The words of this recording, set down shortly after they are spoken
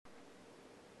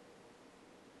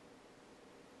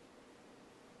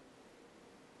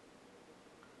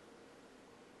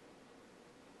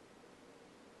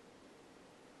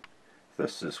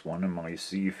This is one of my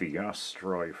ZVS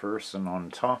drivers, and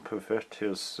on top of it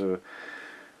is a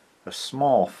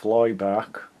small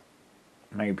flyback,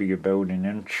 maybe about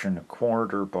 1.25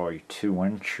 inches by 2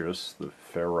 inches, the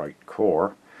ferrite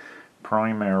core.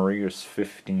 Primary is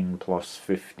 15 plus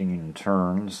 15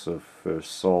 turns of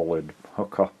solid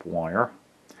hookup wire.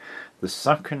 The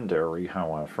secondary,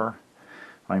 however,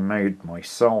 I made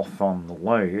myself on the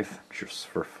lathe just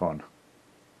for fun.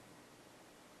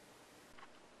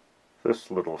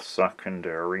 This little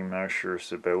secondary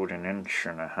measures about 1.5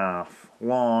 inches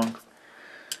long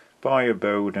by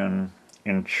about 1.5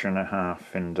 inches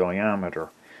in diameter.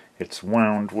 It's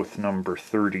wound with number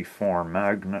 34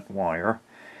 magnet wire.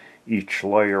 Each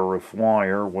layer of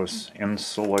wire was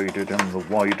insulated in the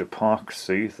white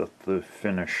epoxy that the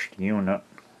finished unit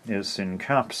is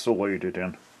encapsulated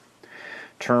in.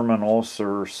 Terminals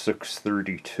are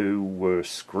 632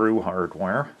 screw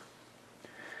hardware,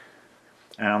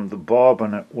 and the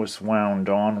bobbin it was wound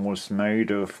on was made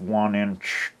of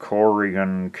 1-inch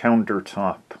corian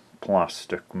countertop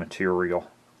plastic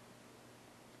material.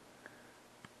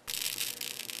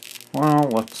 Well,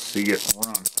 let's see it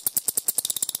run.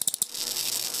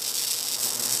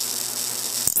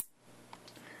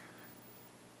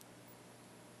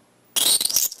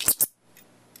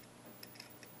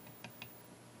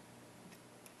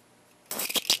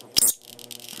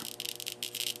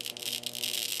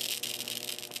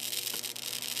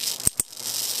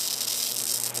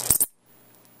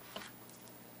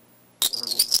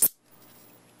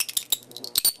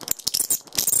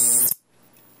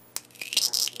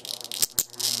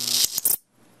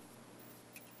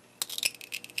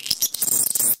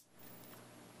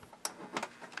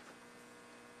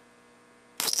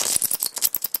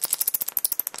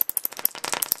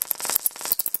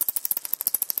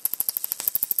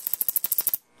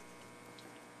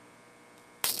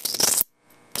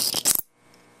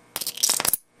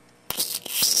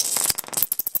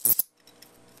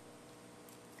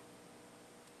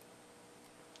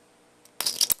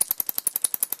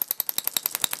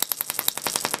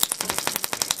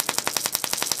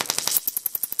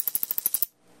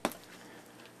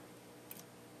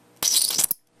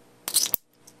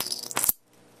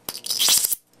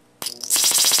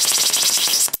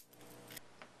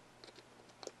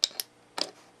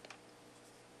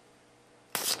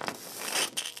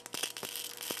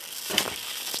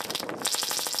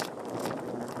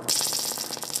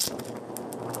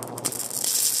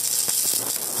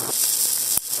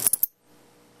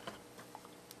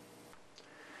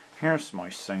 Here's my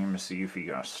same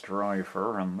ZVS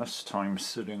driver, and this time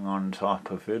sitting on top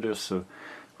of it is a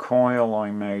coil I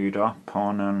made up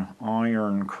on an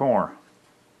iron core.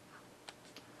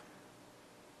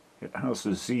 It has a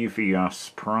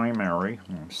ZVS primary,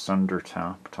 cinder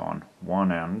tapped on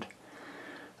one end,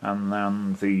 and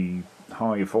then the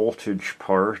high voltage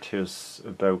part is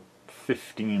about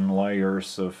 15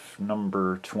 layers of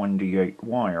number 28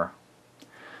 wire.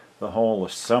 The whole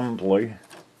assembly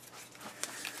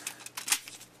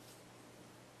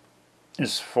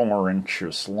is 4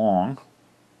 inches long,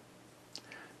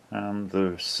 and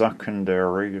the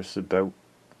secondary is about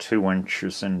 2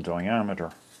 inches in diameter.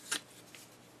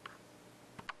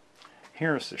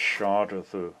 Here's a shot of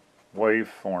the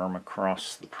waveform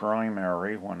across the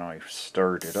primary when I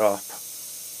start it up.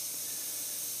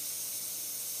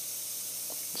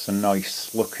 It's a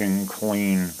nice looking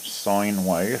clean sine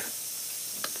wave,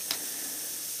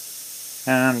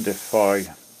 and if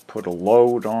I put a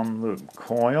load on the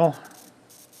coil,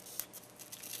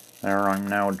 there I'm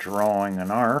now drawing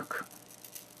an arc.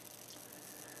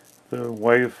 The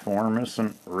waveform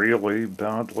isn't really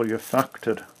badly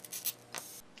affected.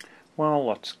 Well,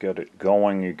 let's get it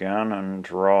going again and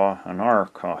draw an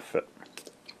arc off it.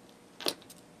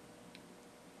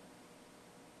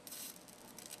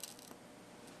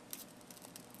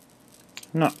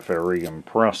 Not very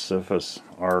impressive as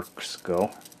arcs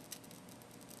go,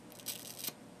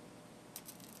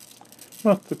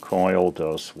 but the coil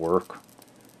does work.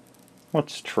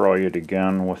 Let's try it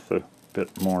again with a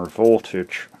bit more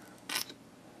voltage.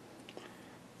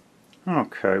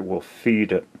 Okay, we'll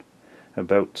feed it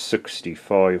about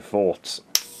 65 volts.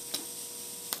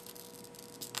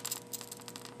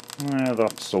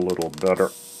 That's a little better.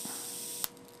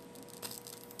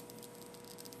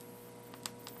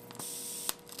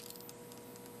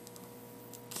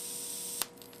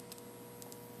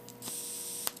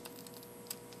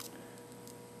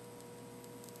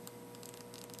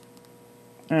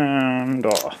 And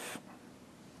off.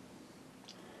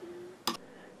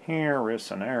 Here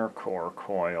is an air core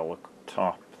coil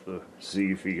atop the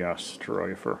ZVS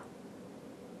driver.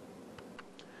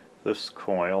 This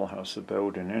coil has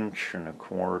about 1.25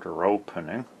 inches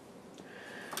opening.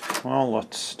 Well,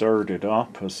 let's start it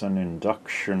up as an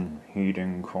induction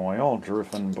heating coil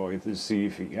driven by the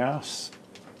ZVS.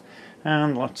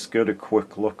 And let's get a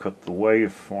quick look at the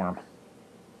waveform.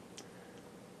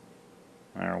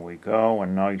 There we go, a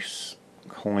nice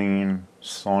clean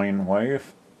sine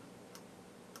wave.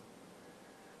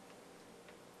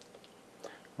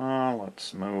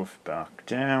 Let's move back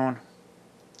down.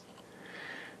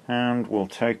 And we'll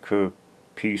take a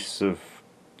piece of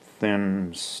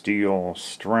thin steel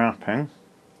strapping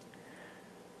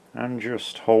and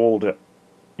just hold it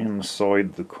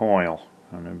inside the coil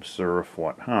and observe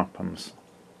what happens.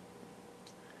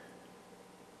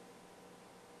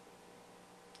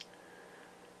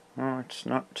 It's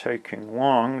not taking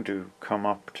long to come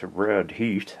up to red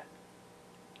heat.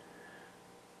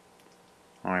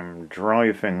 I'm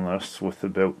driving this with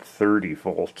about 30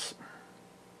 volts.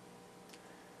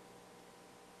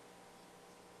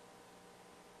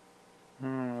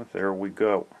 There we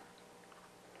go.